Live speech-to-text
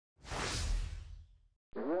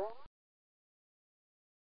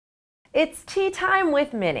It's tea time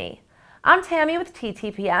with Minnie. I'm Tammy with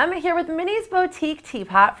TTPM, here with Minnie's Bowtique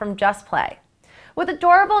Teapot from Just Play. With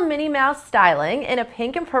adorable Minnie Mouse styling in a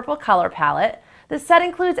pink and purple color palette, the set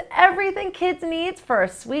includes everything kids need for a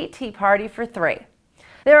sweet tea party for 3.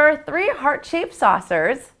 There are 3 heart-shaped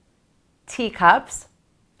saucers, teacups,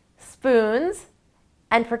 spoons,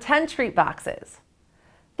 and pretend treat boxes.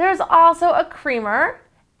 There's also a creamer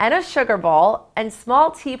and a sugar bowl and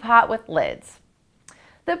small teapot with lids.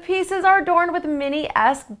 The pieces are adorned with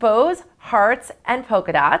Minnie-esque bows, hearts, and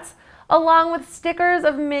polka dots, along with stickers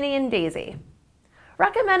of Minnie and Daisy.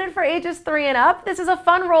 Recommended for ages 3 and up, this is a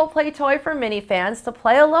fun role-play toy for Minnie fans to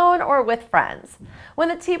play alone or with friends. When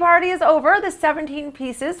the tea party is over, the 17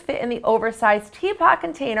 pieces fit in the oversized teapot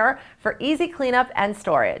container for easy cleanup and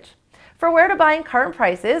storage. For where to buy and current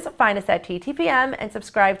prices, find us at TTPM and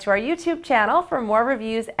subscribe to our YouTube channel for more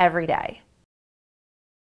reviews every day.